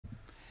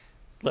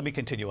Let me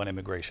continue on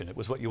immigration. It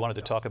was what you wanted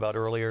to talk about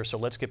earlier, so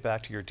let's get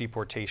back to your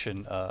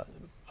deportation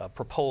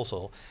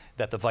proposal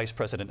that the Vice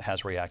President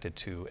has reacted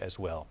to as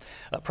well.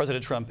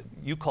 President Trump,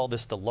 you call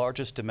this the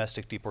largest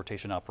domestic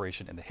deportation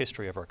operation in the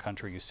history of our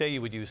country. You say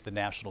you would use the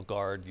National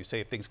Guard. You say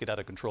if things get out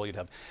of control, you'd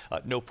have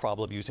no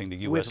problem using the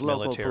U.S.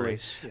 military.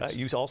 Police, yes.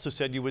 You also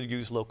said you would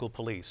use local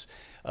police.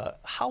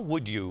 How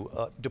would you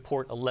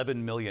deport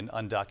 11 million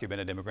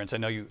undocumented immigrants? I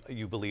know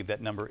you believe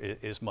that number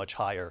is much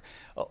higher.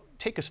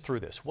 Take us through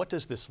this. What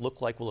does this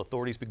look like? Will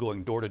authorities be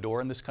going door to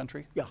door in this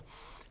country? Yeah,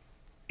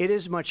 it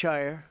is much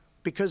higher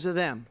because of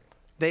them.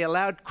 They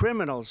allowed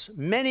criminals,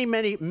 many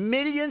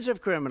millions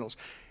of criminals.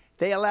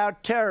 They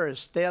allowed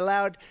terrorists. They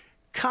allowed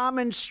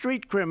common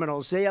street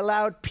criminals. They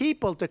allowed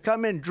people to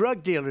come in,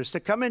 drug dealers, to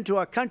come into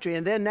our country.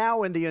 And they're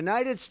now in the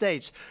United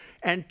States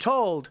and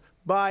told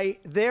by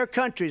their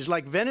countries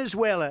like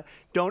Venezuela,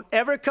 don't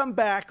ever come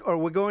back or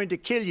we're going to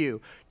kill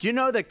you. Do you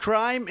know that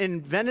crime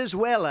in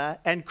Venezuela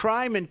and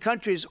crime in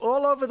countries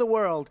all over the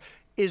world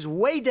is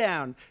way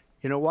down?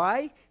 You know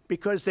why?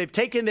 Because they've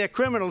taken their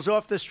criminals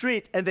off the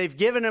street and they've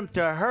given them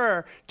to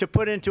her to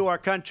put into our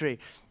country.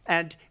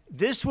 And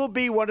this will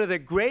be one of the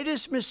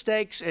greatest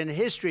mistakes in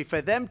history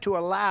for them to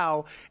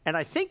allow, and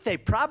I think they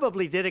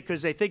probably did it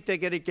because they think they're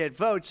going to get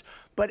votes,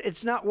 but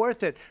it's not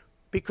worth it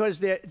because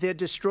they're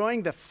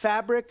destroying the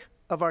fabric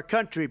of our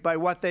country by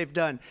what they've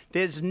done.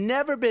 There's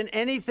never been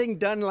anything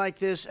done like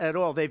this at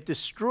all. They've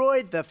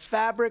destroyed the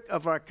fabric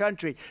of our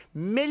country.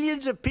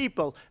 Millions of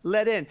people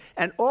let in,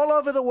 and all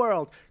over the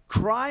world,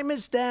 crime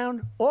is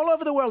down all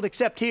over the world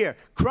except here.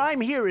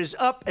 Crime here is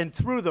up and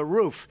through the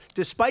roof.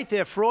 Despite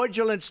their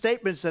fraudulent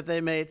statements that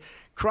they made,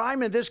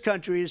 crime in this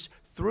country is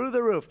through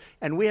the roof.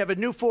 And we have a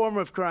new form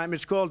of crime.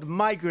 It's called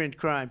migrant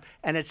crime.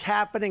 And it's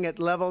happening at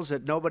levels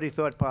that nobody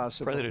thought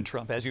possible. President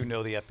Trump, as you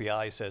know, the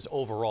FBI says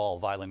overall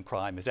violent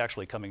crime is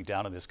actually coming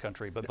down in this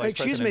country. But Vice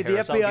Excuse me,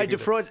 President the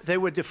Harris, FBI they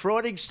were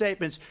defrauding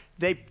statements.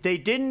 They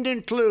didn't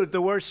include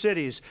the worst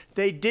cities.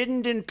 They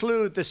didn't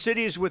include the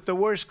cities with the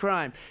worst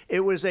crime.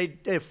 It was a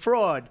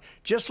fraud.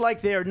 Just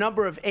like their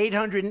number of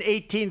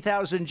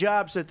 818,000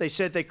 jobs that they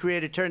said they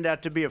created turned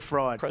out to be a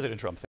fraud. President Trump.